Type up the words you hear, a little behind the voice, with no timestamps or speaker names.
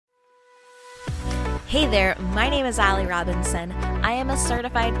Hey there, my name is Allie Robinson. I am a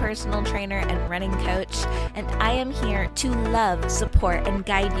certified personal trainer and running coach, and I am here to love, support, and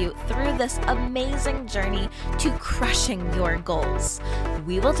guide you through this amazing journey to crushing your goals.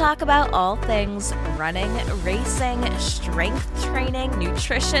 We will talk about all things running, racing, strength training,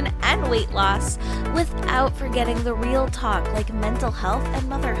 nutrition, and weight loss without forgetting the real talk like mental health and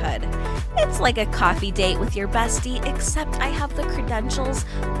motherhood. It's like a coffee date with your bestie, except I have the credentials,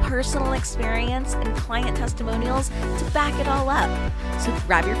 personal experience, and client testimonials to back it all up. So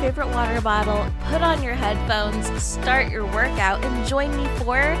grab your favorite water bottle, put on your headphones, start your workout, and join me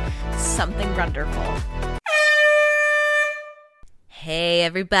for Something Wonderful. Hey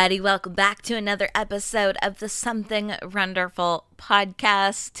everybody, welcome back to another episode of the Something Wonderful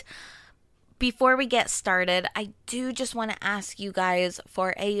podcast. Before we get started, I do just want to ask you guys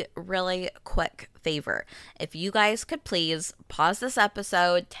for a really quick favor. If you guys could please pause this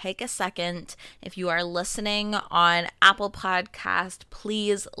episode, take a second. If you are listening on Apple Podcast,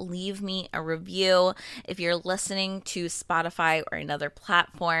 please leave me a review. If you're listening to Spotify or another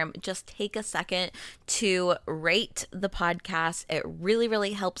platform, just take a second to rate the podcast. It really,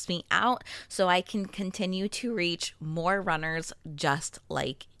 really helps me out so I can continue to reach more runners just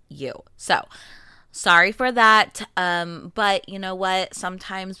like you. So sorry for that, but you know what,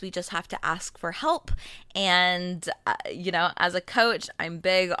 sometimes we just have to ask for help, and as a coach, I'm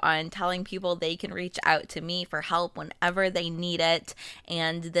big on telling people they can reach out to me for help whenever they need it,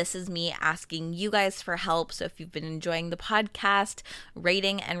 and this is me asking you guys for help. So if you've been enjoying the podcast,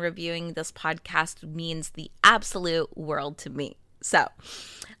 rating and reviewing this podcast means the absolute world to me. So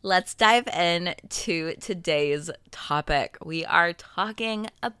let's dive in to today's topic. We are talking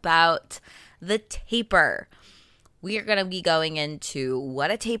about the taper. We are going to be going into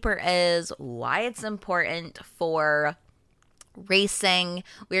what a taper is, why it's important for racing.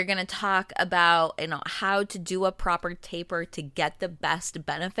 We're going to talk about how to do a proper taper to get the best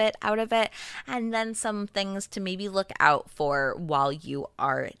benefit out of it, and then some things to maybe look out for while you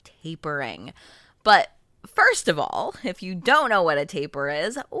are tapering. But first of all, if you don't know what a taper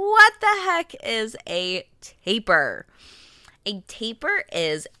is, what the heck is a taper? A taper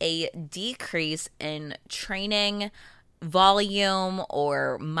is a decrease in training volume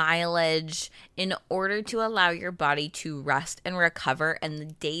or mileage in order to allow your body to rest and recover in the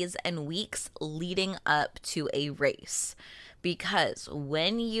days and weeks leading up to a race. Because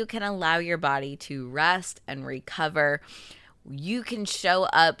when you can allow your body to rest and recover, you can show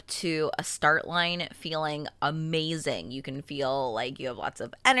up to a start line feeling amazing. You can feel like you have lots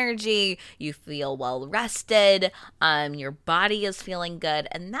of energy, you feel well rested, your body is feeling good,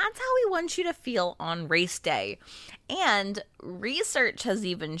 and that's how we want you to feel on race day. And research has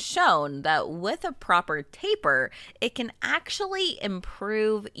even shown that with a proper taper, it can actually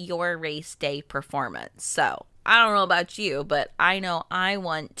improve your race day performance. So I don't know about you, but I know I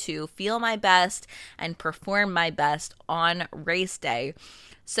want to feel my best and perform my best on race day.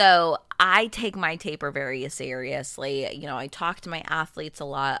 So I take my taper very seriously. I talk to my athletes a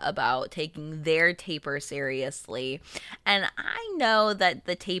lot about taking their taper seriously. And I know that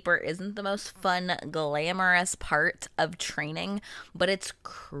the taper isn't the most fun, glamorous part of training, but it's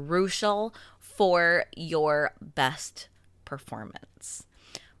crucial for your best performance.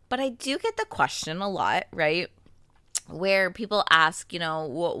 But I do get the question a lot, right? Where people ask,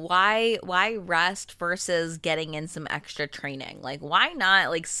 why rest versus getting in some extra training? Like, why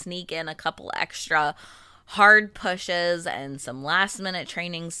not sneak in a couple extra hard pushes and some last minute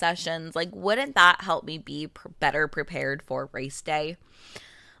training sessions? Wouldn't that help me be better prepared for race day?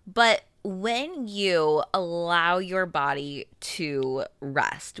 But when you allow your body to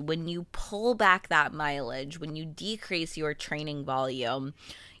rest, when you pull back that mileage, when you decrease your training volume,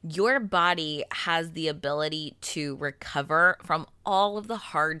 your body has the ability to recover from all of the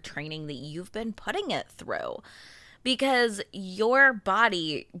hard training that you've been putting it through. Because your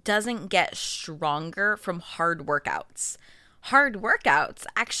body doesn't get stronger from hard workouts. Hard workouts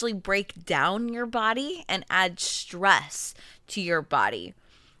actually break down your body and add stress to your body.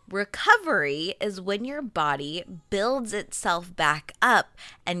 Recovery is when your body builds itself back up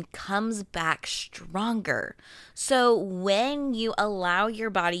and comes back stronger. So when you allow your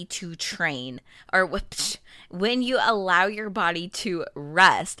body to train, when you allow your body to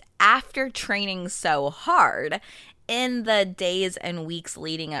rest after training so hard, in the days and weeks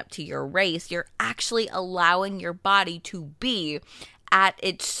leading up to your race, you're actually allowing your body to be at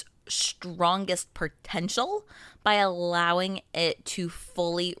its strongest potential by allowing it to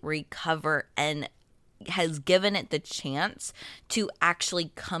fully recover and has given it the chance to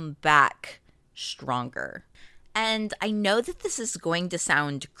actually come back stronger. And I know that this is going to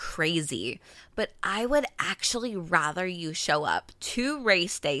sound crazy, but I would actually rather you show up to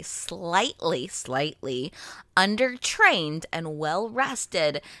race day slightly undertrained and well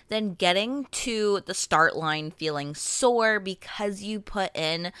rested than getting to the start line feeling sore because you put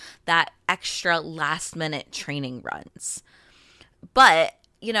in that extra last minute training runs. But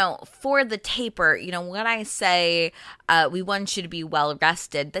for the taper, when I say we want you to be well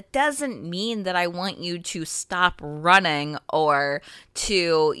rested, that doesn't mean that I want you to stop running or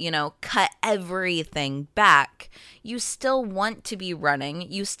to, cut everything back. You still want to be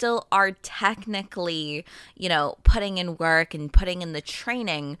running. You still are technically, putting in work and putting in the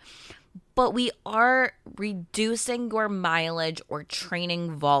training, but we are reducing your mileage or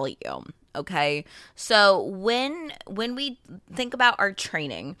training volume. Okay, so when we think about our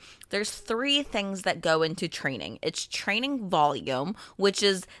training, there's 3 things that go into training. It's training volume, which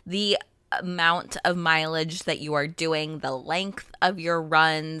is the amount of mileage that you are doing, the length of your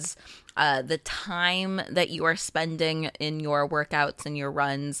runs, the time that you are spending in your workouts and your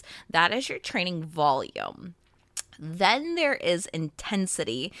runs. That is your training volume. Then there is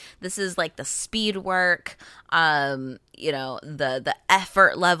intensity. This is like the speed work, the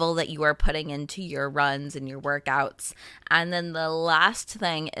effort level that you are putting into your runs and your workouts. And then the last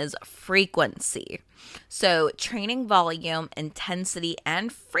thing is frequency. So training volume, intensity,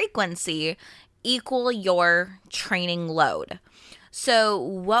 and frequency equal your training load. So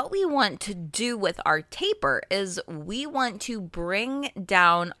what we want to do with our taper is we want to bring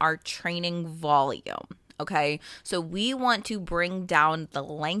down our training volume. Okay, so we want to bring down the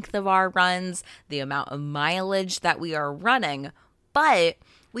length of our runs, the amount of mileage that we are running, but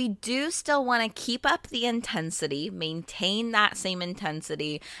we do still want to keep up the intensity, maintain that same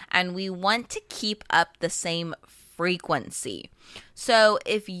intensity, and we want to keep up the same frequency. So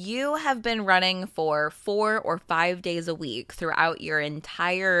if you have been running for 4 or 5 days a week throughout your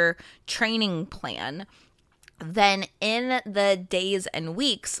entire training plan, then in the days and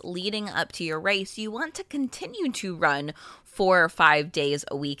weeks leading up to your race, you want to continue to run 4 or 5 days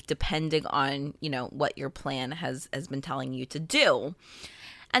a week, depending on, what your plan has been telling you to do.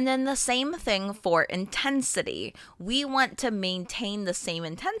 And then the same thing for intensity. We want to maintain the same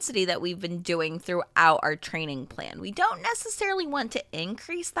intensity that we've been doing throughout our training plan. We don't necessarily want to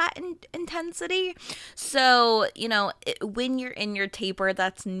increase that intensity. So, when you're in your taper,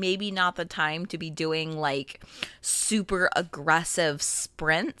 that's maybe not the time to be doing like super aggressive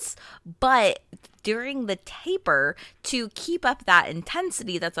sprints, but during the taper, to keep up that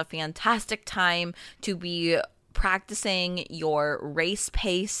intensity, that's a fantastic time to be practicing your race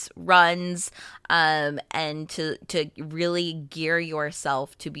pace runs, and to really gear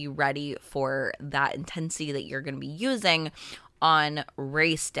yourself to be ready for that intensity that you're going to be using on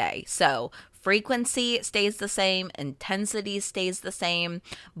race day. So frequency stays the same, intensity stays the same,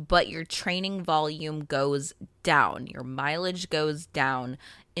 but your training volume goes down, your mileage goes down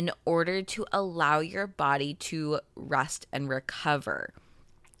in order to allow your body to rest and recover.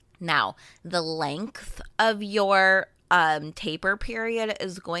 Now, the length of your taper period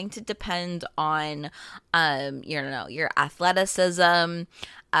is going to depend on, your athleticism,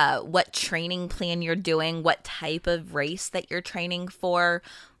 what training plan you're doing, what type of race that you're training for.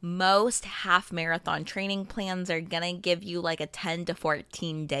 Most half marathon training plans are going to give you like a 10 to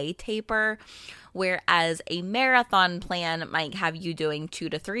 14 day taper, whereas a marathon plan might have you doing 2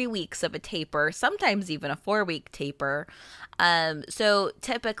 to 3 weeks of a taper, sometimes even a 4-week taper. So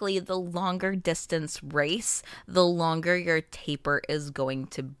typically the longer distance race, the longer your taper is going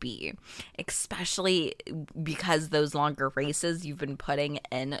to be, especially because those longer races, you've been putting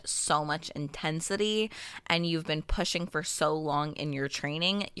in so much intensity and you've been pushing for so long in your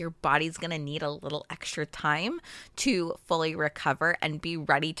training, your body's going to need a little extra time to fully recover and be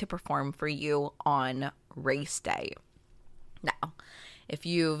ready to perform for you on race day. Now, if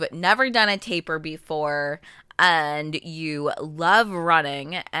you've never done a taper before and you love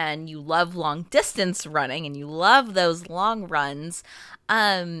running and you love long distance running and you love those long runs,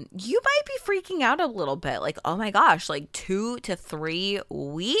 you might be freaking out a little bit. Like, oh my gosh, like 2 to 3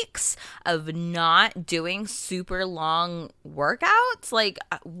 weeks of not doing super long workouts? Like,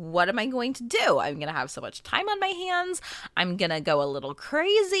 what am I going to do? I'm going to have so much time on my hands. I'm going to go a little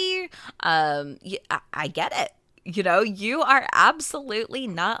crazy. I get it. You are absolutely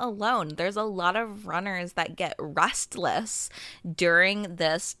not alone. There's a lot of runners that get restless during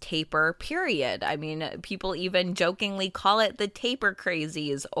this taper period. I mean, people even jokingly call it the taper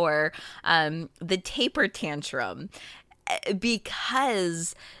crazies or the taper tantrum.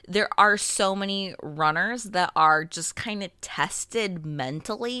 because there are so many runners that are just kind of tested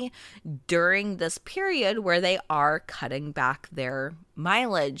mentally during this period where they are cutting back their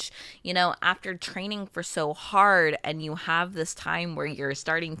mileage. After training for so hard and you have this time where you're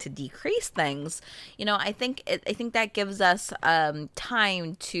starting to decrease things, I think that gives us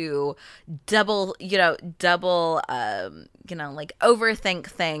time to double like overthink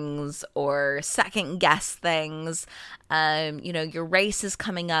things or second guess things. Your race is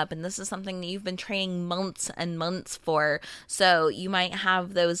coming up and this is something that you've been training months and months for. So you might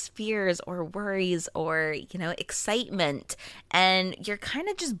have those fears or worries or, excitement, and you're kind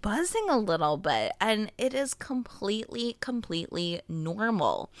of just buzzing a little bit, and it is completely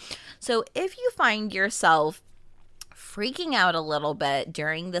normal. So if you find yourself freaking out a little bit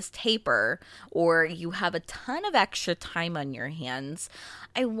during this taper, or you have a ton of extra time on your hands,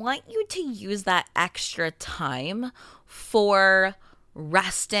 I want you to use that extra time for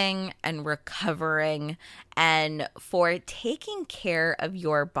resting and recovering and for taking care of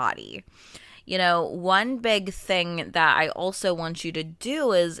your body. One big thing that I also want you to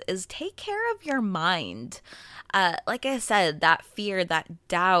do is take care of your mind. Like I said, that fear, that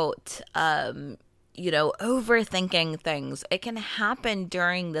doubt, overthinking things, it can happen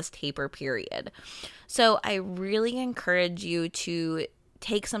during this taper period. So I really encourage you to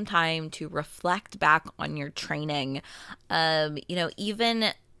take some time to reflect back on your training,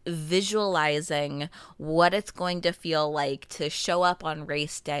 even visualizing what it's going to feel like to show up on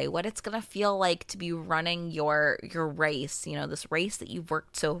race day, what it's going to feel like to be running your race, this race that you've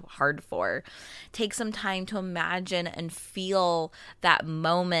worked so hard for. Take some time to imagine and feel that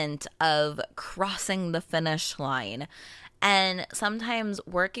moment of crossing the finish line. And sometimes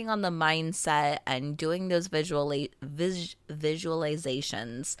working on the mindset and doing those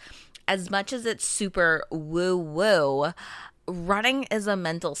visualizations, as much as it's super woo-woo, running is a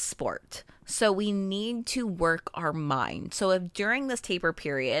mental sport. So we need to work our mind. So if during this taper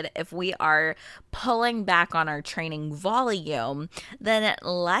period, if we are pulling back on our training volume, then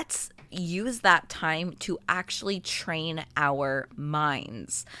let's use that time to actually train our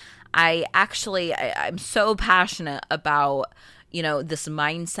minds. I'm so passionate about this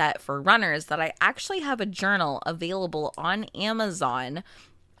mindset for runners that I actually have a journal available on Amazon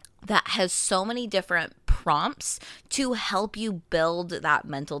that has so many different prompts to help you build that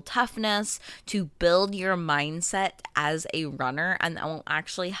mental toughness, to build your mindset as a runner, and that will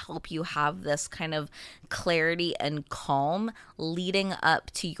actually help you have this kind of clarity and calm leading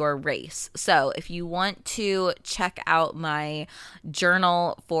up to your race. So if you want to check out my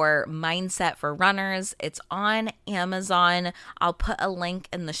journal for mindset for runners, it's on Amazon. I'll put a link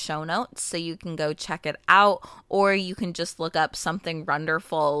in the show notes so you can go check it out, or you can just look up Something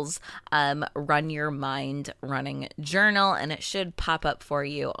Runderful's Run Your Mind running journal, and it should pop up for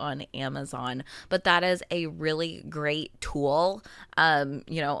you on Amazon. But that is a really great tool,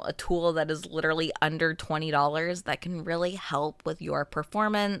 a tool that is literally under $20 that can really help with your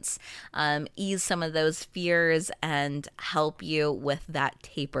performance, ease some of those fears, and help you with that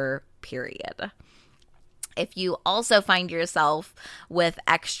taper period. If you also find yourself with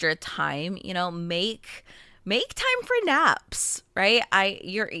extra time, make time for naps, right?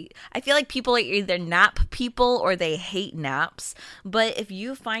 I feel like people are either nap people or they hate naps. But if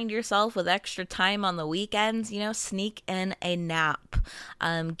you find yourself with extra time on the weekends, sneak in a nap.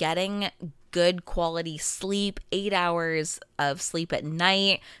 Getting good quality sleep, 8 hours of sleep at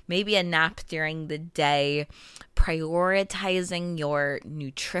night, maybe a nap during the day, prioritizing your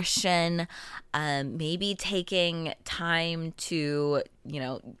nutrition, maybe taking time to,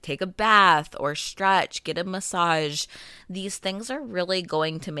 take a bath or stretch, get a massage. These things are really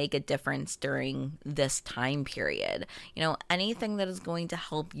going to make a difference during this time period. Anything that is going to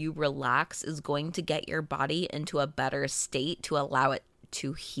help you relax is going to get your body into a better state to allow it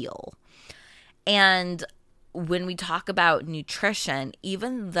to heal. And when we talk about nutrition,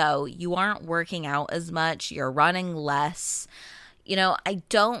 even though you aren't working out as much, you're running less, I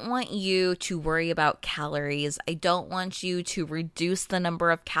don't want you to worry about calories. I don't want you to reduce the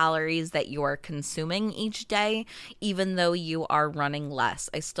number of calories that you are consuming each day, even though you are running less.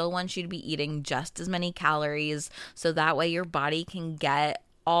 I still want you to be eating just as many calories so that way your body can get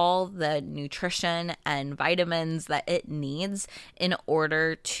all the nutrition and vitamins that it needs in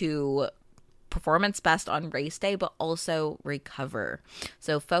order to perform its best on race day, but also recover.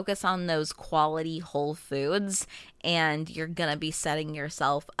 So focus on those quality whole foods, and you're going to be setting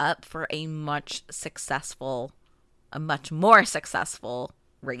yourself up for a much more successful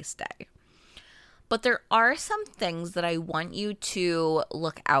race day. But there are some things that I want you to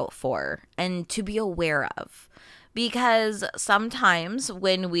look out for and to be aware of. because sometimes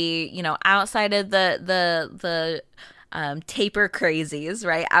when we, outside of the taper crazies,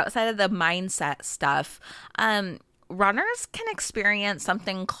 right? Outside of the mindset stuff, runners can experience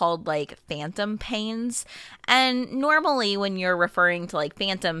something called like phantom pains. And normally when you're referring to like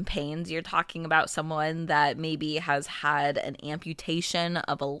phantom pains, you're talking about someone that maybe has had an amputation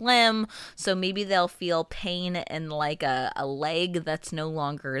of a limb. So maybe they'll feel pain in like a leg that's no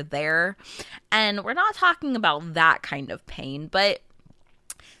longer there. And we're not talking about that kind of pain, but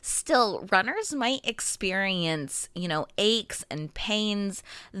still, runners might experience, aches and pains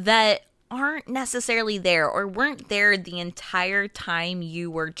that aren't necessarily there or weren't there the entire time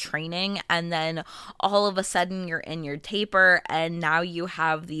you were training, and then all of a sudden you're in your taper and now you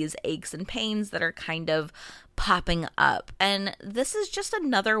have these aches and pains that are kind of popping up. And this is just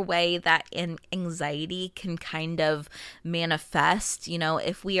another way that anxiety can kind of manifest.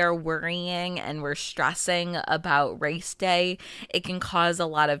 If we are worrying and we're stressing about race day, it can cause a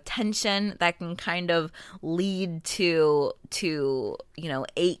lot of tension that can kind of lead to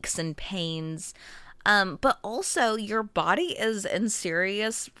aches and pains. But also your body is in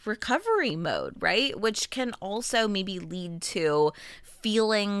serious recovery mode, right? Which can also maybe lead to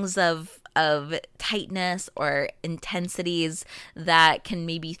feelings of tightness or intensities that can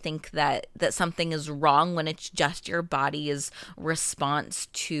maybe think that something is wrong when it's just your body's response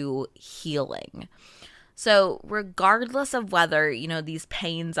to healing. So regardless of whether, these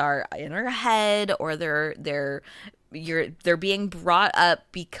pains are in our head or they're being brought up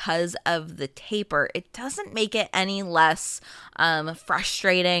because of the taper, it doesn't make it any less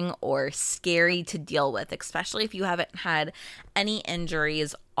frustrating or scary to deal with, especially if you haven't had any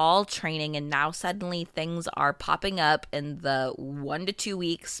injuries all training and now suddenly things are popping up in the 1 to 2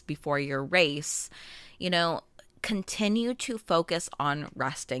 weeks before your race. Continue to focus on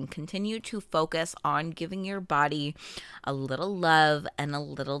resting. Continue to focus on giving your body a little love and a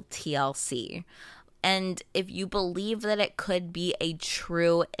little TLC. And if you believe that it could be a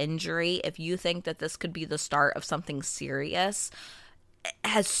true injury, if you think that this could be the start of something serious,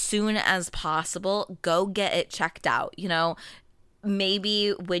 as soon as possible, go get it checked out.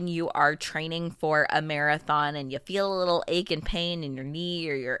 Maybe when you are training for a marathon and you feel a little ache and pain in your knee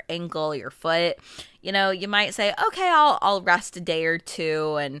or your ankle, your foot, you might say, okay, I'll rest a day or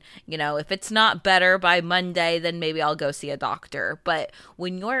two. And, if it's not better by Monday, then maybe I'll go see a doctor. But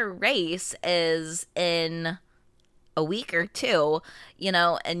when your race is in a week or two,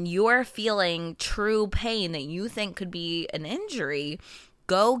 and you're feeling true pain that you think could be an injury,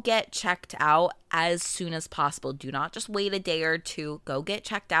 go get checked out as soon as possible. Do not just wait a day or two. Go get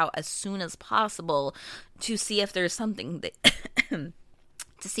checked out as soon as possible to see if there's something that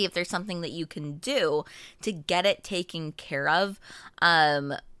that you can do to get it taken care of.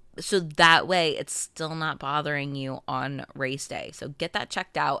 So that way it's still not bothering you on race day. So get that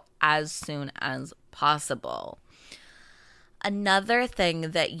checked out as soon as possible. Another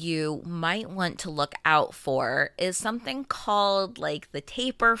thing that you might want to look out for is something called like the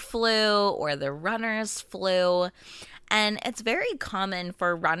taper flu or the runner's flu. And it's very common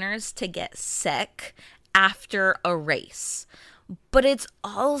for runners to get sick after a race. But it's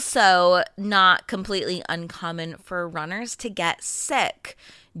also not completely uncommon for runners to get sick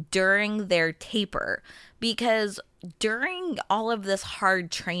during their taper, because during all of this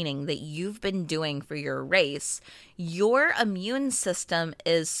hard training that you've been doing for your race, your immune system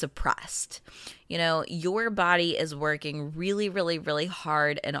is suppressed. Your body is working really, really, really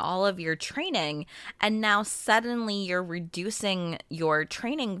hard in all of your training. And now suddenly you're reducing your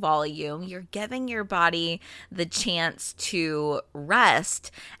training volume. You're giving your body the chance to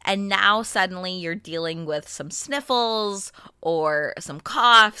rest. And now suddenly you're dealing with some sniffles or some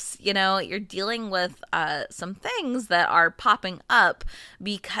coughs. You're dealing with some things that are popping up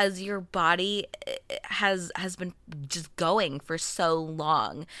because your body has been just going for so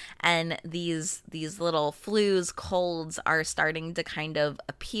long, and these little flus, colds are starting to kind of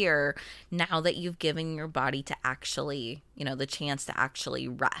appear now that you've given your body to actually, the chance to actually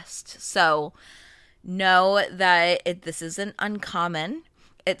rest. So know that this isn't uncommon.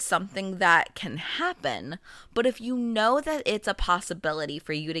 It's something that can happen. But if you know that it's a possibility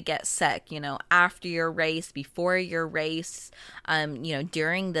for you to get sick, after your race, before your race,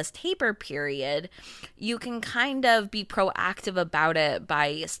 during this taper period, you can kind of be proactive about it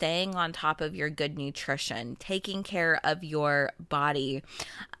by staying on top of your good nutrition, taking care of your body,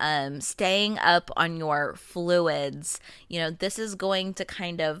 staying up on your fluids. This is going to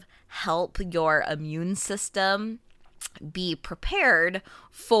kind of help your immune system be prepared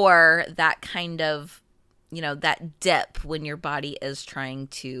for that kind of that dip when your body is trying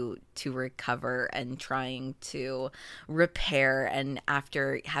to recover and trying to repair, and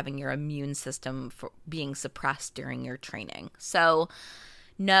after having your immune system being suppressed during your training. So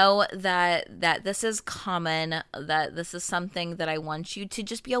know that this is common, that this is something that I want you to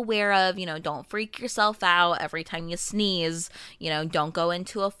just be aware of. Don't freak yourself out every time you sneeze. Don't go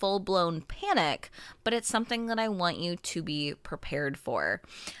into a full-blown panic, but it's something that I want you to be prepared for.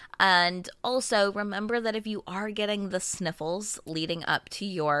 And also remember that if you are getting the sniffles leading up to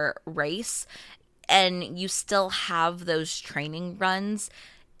your race and you still have those training runs,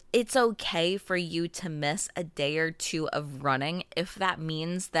 it's okay for you to miss a day or two of running if that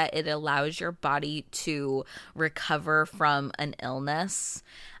means that it allows your body to recover from an illness.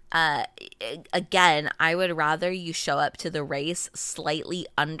 Again, I would rather you show up to the race slightly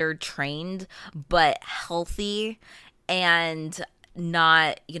undertrained but healthy and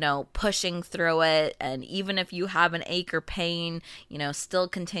not, pushing through it. And even if you have an ache or pain, still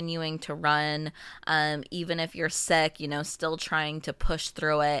continuing to run. Even if you're sick, still trying to push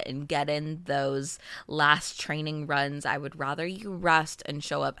through it and get in those last training runs. I would rather you rest and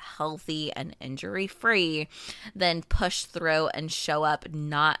show up healthy and injury free than push through and show up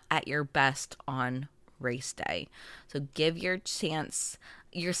not at your best on race day. So give yourself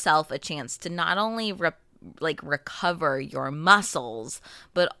a chance to not only recover your muscles,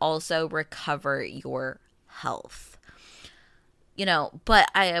 but also recover your health. But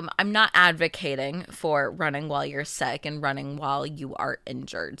I'm not advocating for running while you're sick and running while you are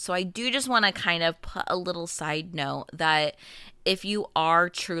injured. So I do just want to kind of put a little side note that if you are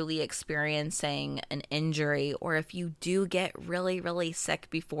truly experiencing an injury, or if you do get really, really sick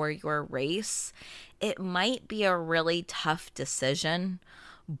before your race, it might be a really tough decision.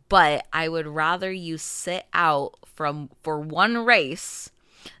 But I would rather you sit out for one race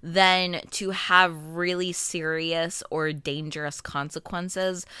than to have really serious or dangerous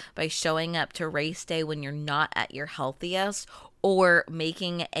consequences by showing up to race day when you're not at your healthiest, or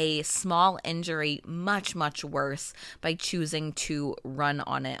making a small injury much, much worse by choosing to run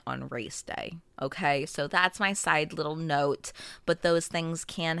on it on race day. Okay, so that's my side little note, but those things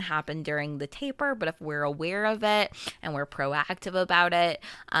can happen during the taper. But if we're aware of it and we're proactive about it,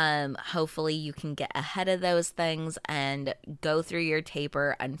 hopefully you can get ahead of those things and go through your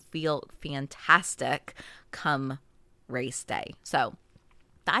taper and feel fantastic come race day. So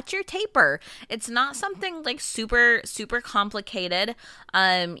that's your taper. It's not something like super, super complicated.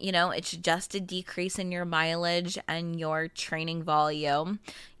 It's just a decrease in your mileage and your training volume.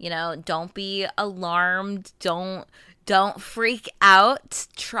 Don't be alarmed. Don't freak out.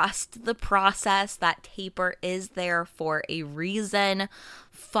 Trust the process. That taper is there for a reason.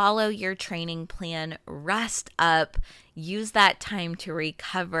 Follow your training plan, rest up, use that time to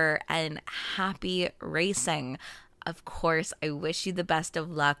recover, and happy racing. Of course, I wish you the best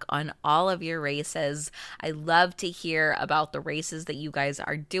of luck on all of your races. I love to hear about the races that you guys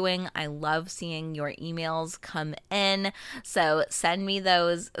are doing. I love seeing your emails come in. So send me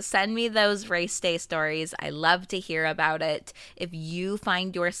those race day stories. I love to hear about it. If you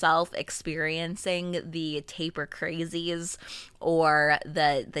find yourself experiencing the taper crazies or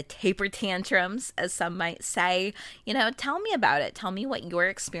the taper tantrums, as some might say, tell me about it. Tell me what your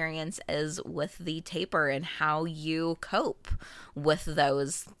experience is with the taper and how you cope with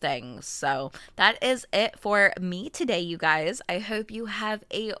those things. So that is it for me today, you guys. I hope you have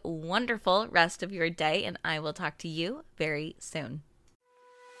a wonderful rest of your day, and I will talk to you very soon.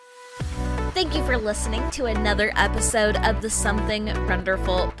 Thank you for listening to another episode of the Something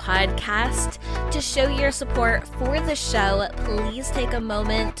Runderful podcast. To show your support for the show, please take a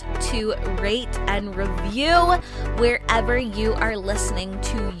moment to rate and review wherever you are listening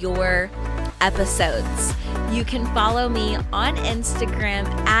to your episodes. You can follow me on Instagram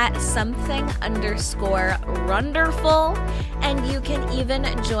at something_runderful, and you can even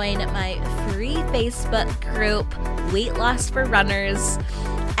join my free Facebook group, Weight Loss for Runners.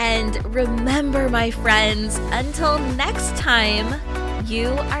 And remember, my friends, until next time, you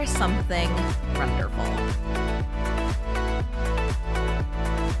are something wonderful.